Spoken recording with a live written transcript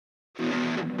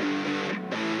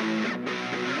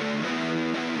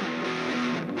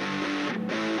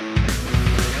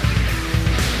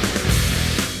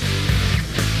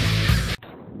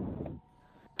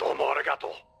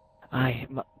Aye,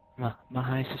 my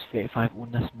highest is 35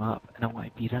 on this map, and I want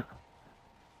to beat it.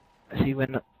 See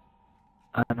when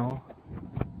I know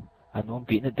I'm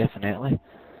beating it definitely.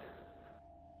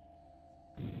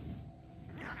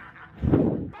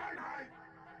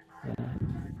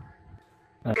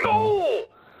 No!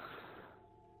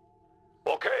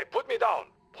 Okay, put me down.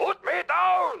 Put me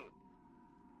down!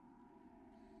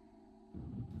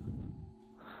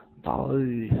 Oh,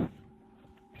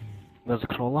 there's a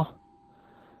crawler.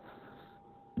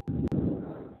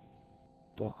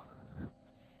 But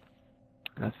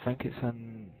I think it's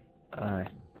in. Aye.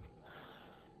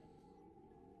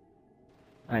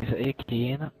 It's an AK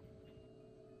in it.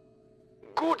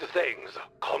 Good things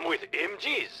come with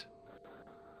MGs.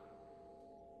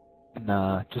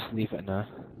 Nah, just leave it now.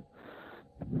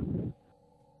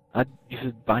 You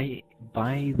should buy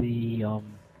the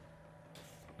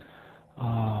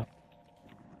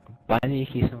buy the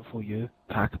AK-74U,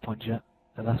 pack a punch it,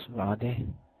 and that's what I do.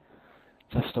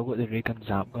 So I've still got the ray gun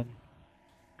zap gun.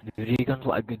 The ray gun's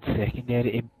like a good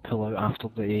secondary to pull out after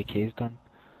the AK's done.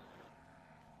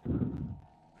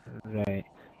 Right.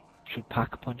 Should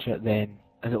pack a punch it then.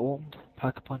 Is it opened?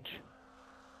 Pack a punch?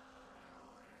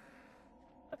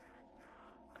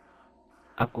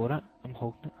 I've got it. I'm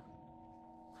holding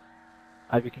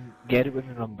it. We can get it when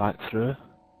we run back through.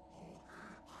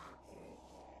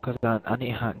 Because I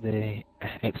need to hack the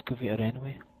excavator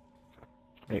anyway.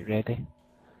 Right, ready.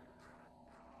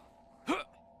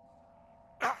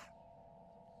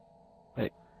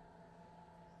 Right.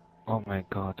 Oh my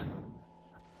god.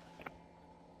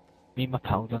 Me and my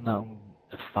pal done that on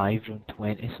 5 round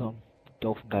 20 something.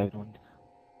 Dolphin down on.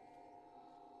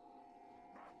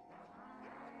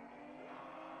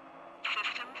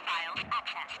 System files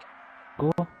accessed.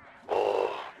 Go.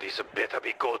 Oh, this better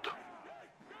be good.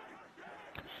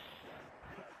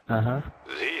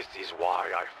 This is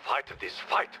why I fight this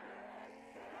fight.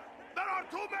 There are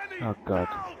too many! Oh god.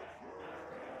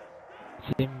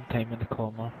 Same time in the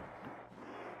corner.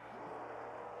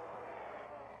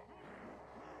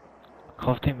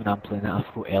 Half time when I'm playing it, I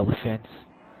throw elephants.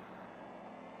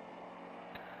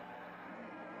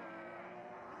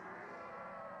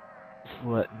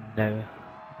 Throw it now.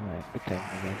 Alright, good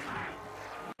time again.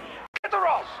 Get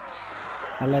us!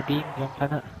 Aladdin, jump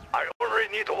in it. I only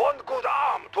need one good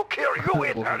arm to kill you,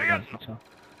 Italian!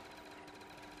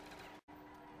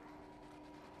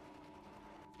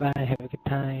 Bye, have a good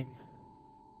time.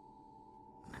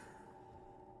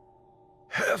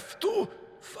 Have to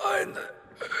find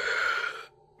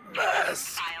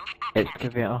mass.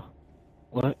 Excavator.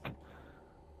 Look.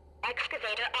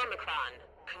 Excavator Omicron.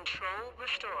 Control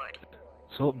restored.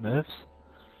 So it moves.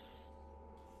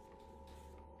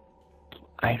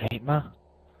 Aye, right, ma.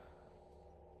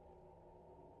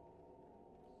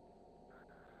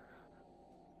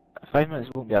 Five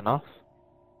minutes won't be enough.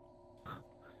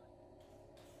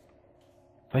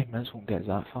 5 minutes won't get us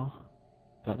that far.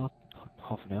 But not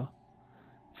half an hour.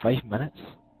 5 minutes?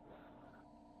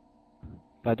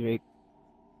 By the way,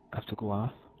 I have to go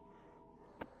off.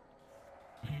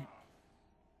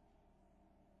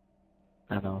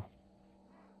 I know.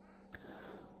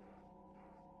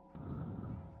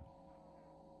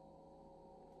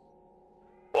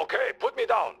 Okay, put me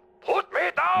down. Put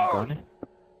me down! Gonna.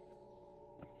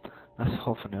 That's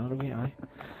half an hour away, aye.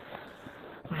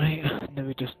 Right, now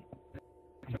we just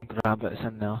grab it, it's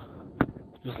in there.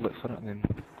 Just look for it and then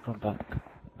run back.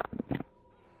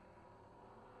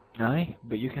 Aye,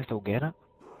 but you can still get it.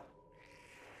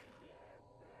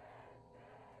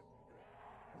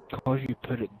 Because you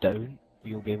put it down,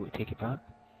 you'll be able to take it back.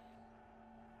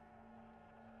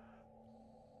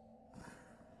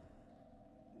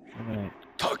 Alright.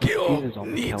 Tokyo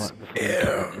needs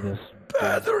air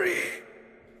battery.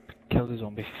 Kill the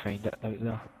zombie if you find it out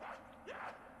there.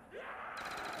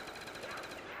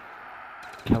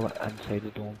 Kill it inside the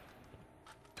dome.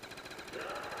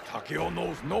 Takeo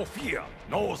knows no fear,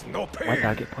 knows no pain. Why did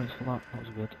I get points for that? That was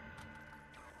good.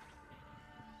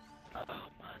 Oh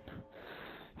man.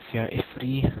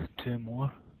 33, 2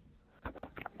 more.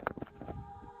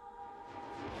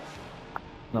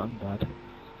 Nothing bad.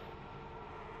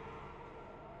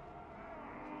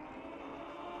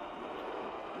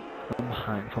 I'm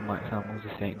hanging for max ammo the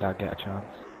second I get a chance.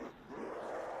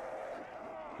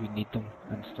 We need them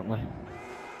instantly.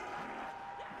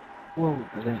 Whoa,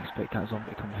 I didn't expect that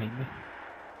zombie to come behind me.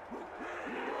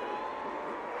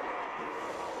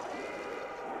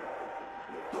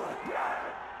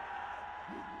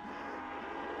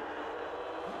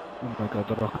 Oh my god,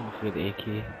 they're rocking through the AK.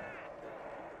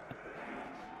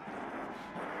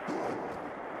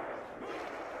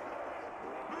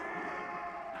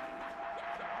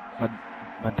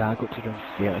 My dad got to run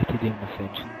 30 today in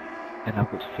Ascension, and I've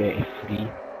got 33.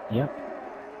 Yep.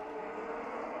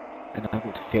 And I've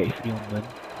got 33 on Moon.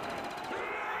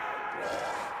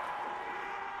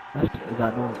 Is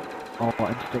that no? Oh,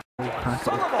 instant hack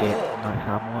it with get max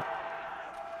ammo it.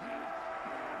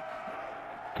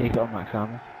 Take it on max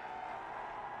ammo.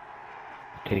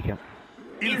 Take it.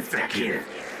 Insta-kill!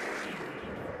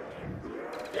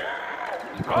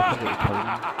 It's a couple of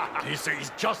kills. This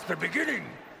is just the beginning!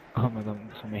 Oh my god,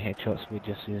 so many headshots, we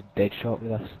just used dead shot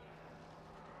with this.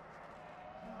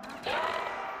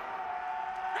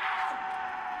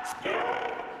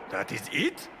 That is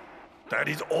it? That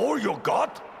is all you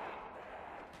got?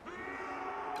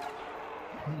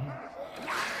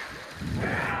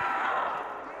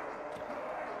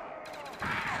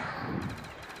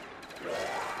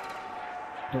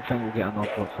 Don't think we'll get an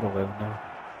upload for a while now.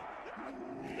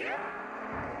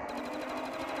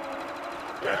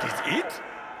 That is it?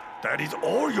 That is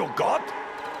all you got?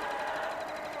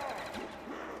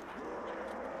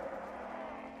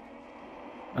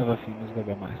 I have a feeling there's going to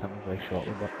be a max ammo very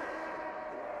shortly, but...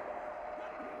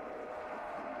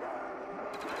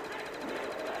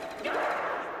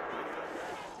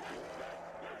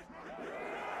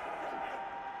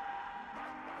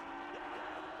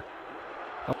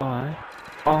 Oh, aye.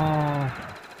 Oh!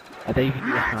 I didn't even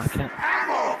need to hack it.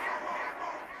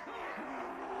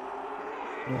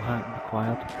 No hacking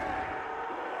required.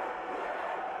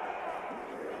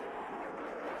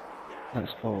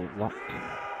 That's for luck.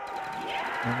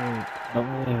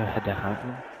 Normally I had to hack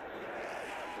them.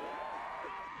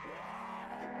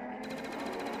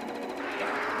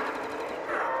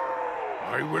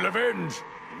 I will avenge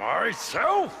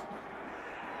myself!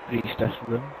 Reach this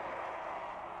room.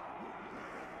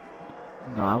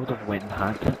 No, I would have went and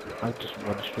hacked it. I would just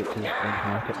run straight to this room and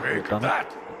hack it. Take Done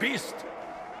that, beast! it.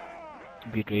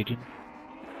 Be raging.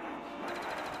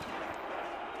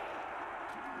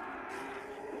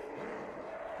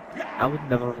 I would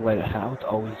never let it hit. I would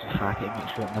always hack it and make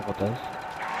sure it never does.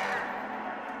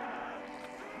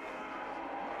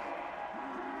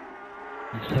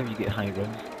 That's how you get high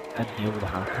rounds and heal with a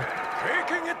hacker.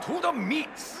 Taking it to the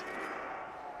meats!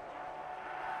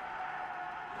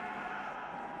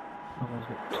 Almost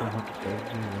got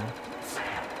 200,000 now.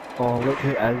 Oh, look who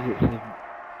it is, it's a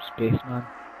spaceman.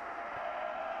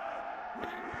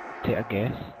 Take a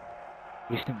guess.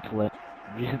 Recent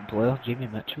player, Jamie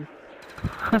Mitchell.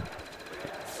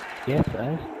 Yes, it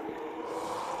is.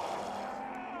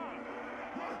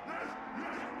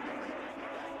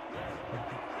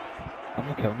 I'm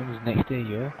not killing him, he's next to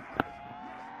you.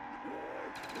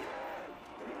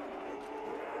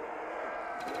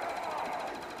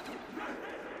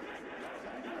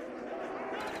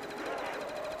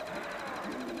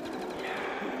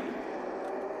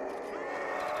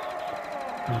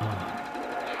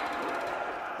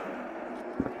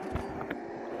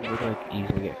 We could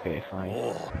easily get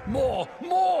 35. More!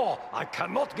 I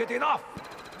cannot get enough!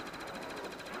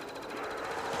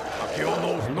 Akio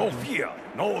knows no fear,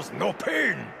 knows no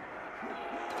pain!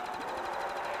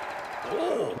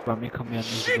 Oh! Want me to come in this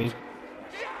Shit! wave?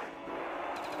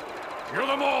 Kill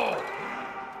them all!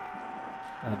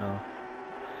 I know.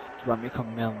 Do you want me to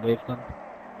come in wave gun?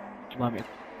 Do you want me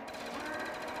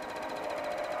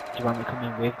to come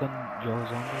in wave gun, your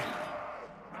zombies?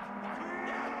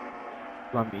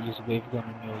 Do you want me to use a wave gun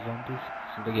on your zombies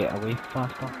so they get away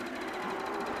faster?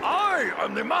 I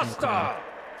am the master!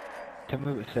 Tell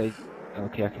me what side.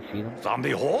 Okay, I can see them.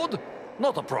 Zombie horde?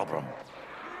 Not a problem.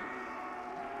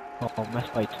 Oh,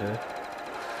 missed by 2.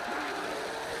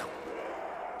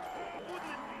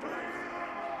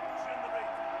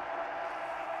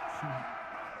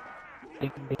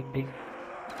 Ding, ding, ding.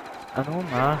 I know,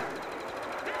 ma.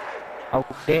 I'll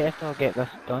definitely get this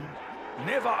done.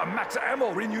 Never a max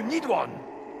ammo when you need one!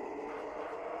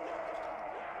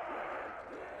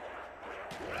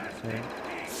 Okay.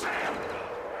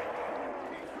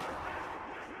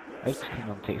 I just came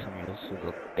on take some of those so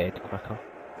they're dead quicker.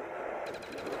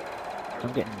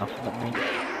 I'm getting nothing at me.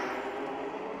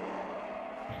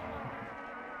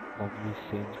 Lovely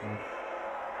scenes, man.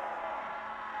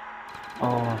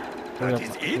 Oh, That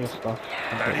is it? stuff.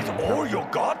 That is all you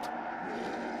got?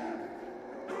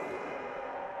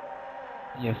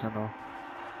 Yes, I know.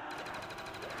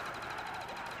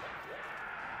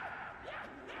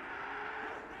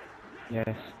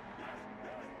 Yes.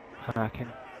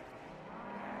 Hacking.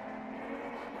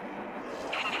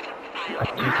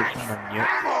 I'd use it from my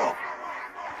nuke.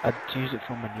 I'd use it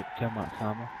from my nuke to max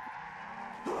ammo.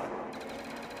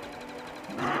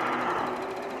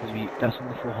 Because that's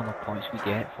only 400 points we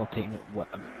get for taking what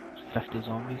 50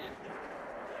 zombies.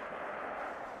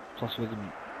 Plus with the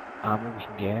ammo we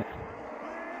can get.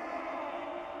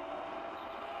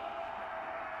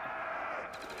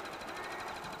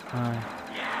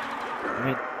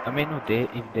 I may not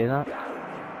even do that.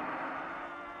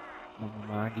 No,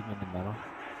 man, give me the mirror.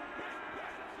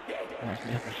 Let's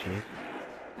make a shave.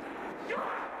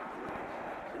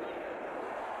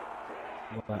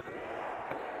 What?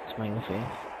 Smiley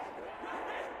face.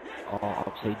 Oh,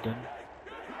 upside down.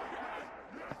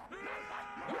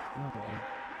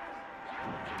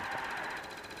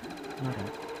 No.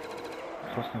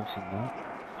 First time I've seen that.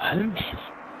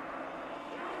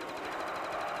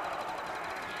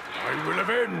 I will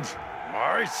avenge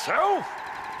myself!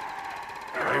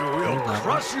 I will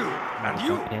crush you! And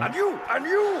you! And you! And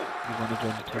you! You want to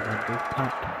join the two-man move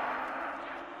pack?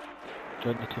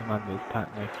 Join the two-man move pack,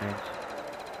 my friends.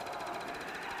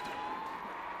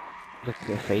 Look at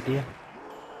this idea.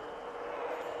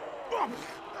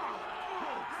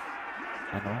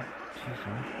 I know. Jeez,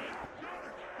 man.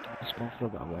 It's gone for a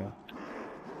bit of a while.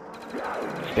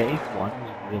 Phase 1 is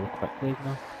really quickly, isn't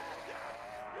it?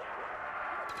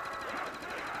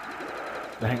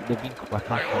 I think they've been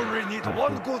quicker. I only need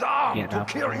one good arm to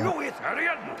kill you with,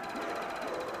 Arian!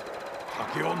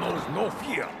 Takeo knows no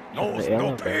fear, knows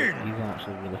no pain! He's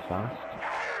actually really fast.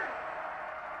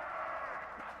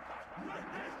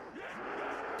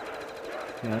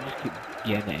 Yeah, I'll just keep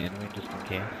getting it anyway, just in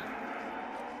case.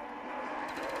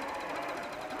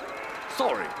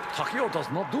 Sorry, Takeo does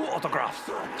not do autographs.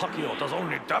 Takeo does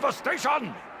only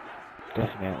devastation!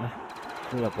 Definitely.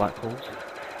 Through the black holes.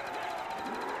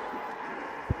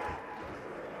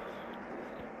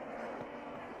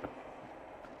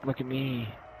 Look at me.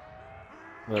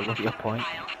 Well, look at your point.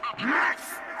 Max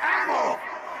ammo!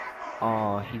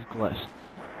 Oh, he's glitched.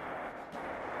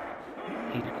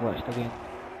 He's glitched again.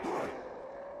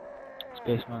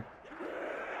 Spaceman.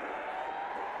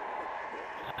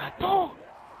 No!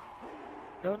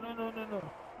 No, no, no, no,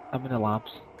 no. I'm in the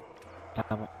labs.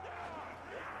 Damn it.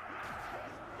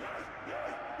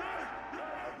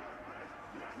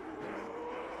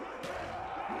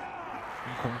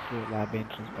 I'm coming through the lab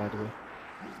entrance, by the way.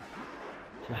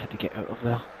 So I had to get out of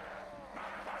there.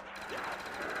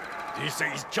 This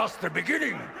is just the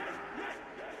beginning!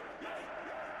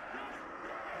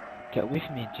 Get away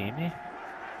from me, Jamie.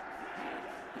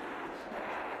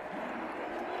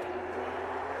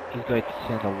 He's going to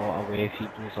send a lot away if he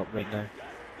blows up right now.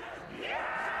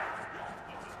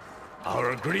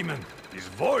 Our agreement is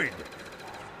void!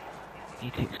 He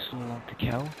takes so long to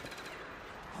kill.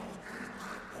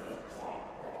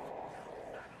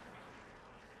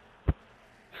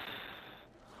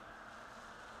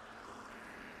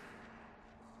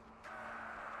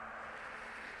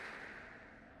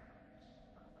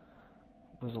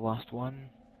 Was the last one.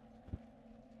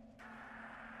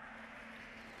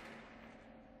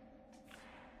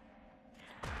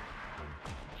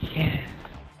 Yes.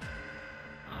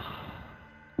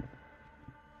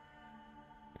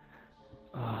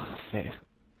 Oh, fair.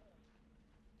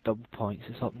 Double points.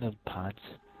 It's up in the pads.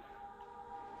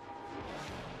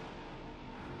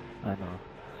 I know.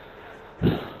 Oh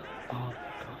my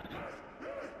god.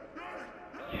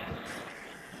 Yes.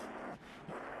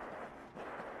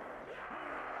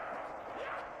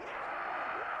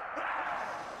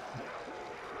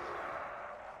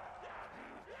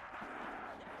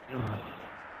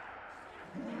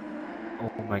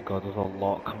 Oh my god, there's a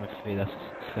lot coming through this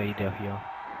side out here.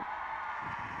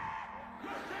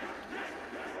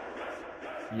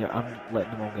 Yeah, I'm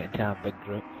letting them all get into a big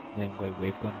group, and then go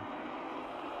wave gun.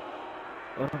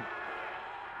 Oh.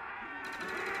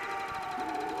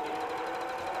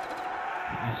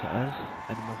 Yes it is,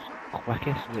 and the most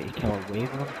quickest way to kill a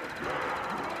wave of them.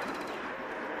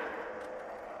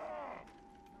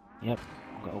 Yep,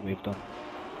 got a wave done.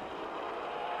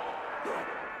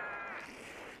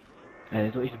 They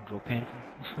don't even drop anything.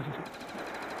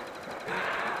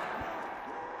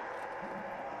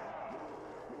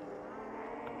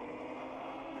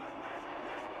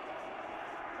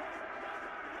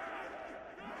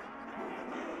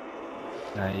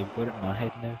 Nah, you've got it in my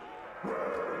head now.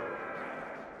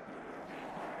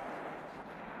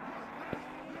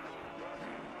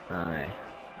 Aye.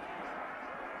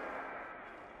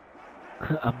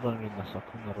 I'm running in my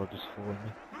circle and they're all just following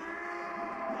me.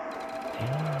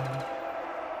 Yeah.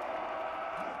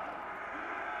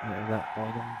 Is that all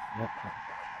of them? Yep.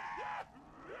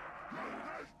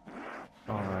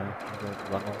 Alright, I'm going to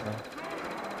run off now.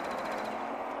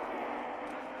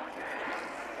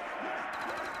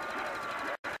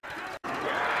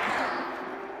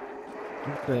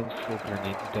 Don't go and throw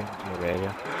grenades down to your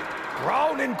area.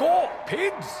 Ground and go,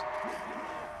 pigs!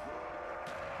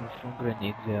 They'll throw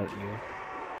grenades there at you.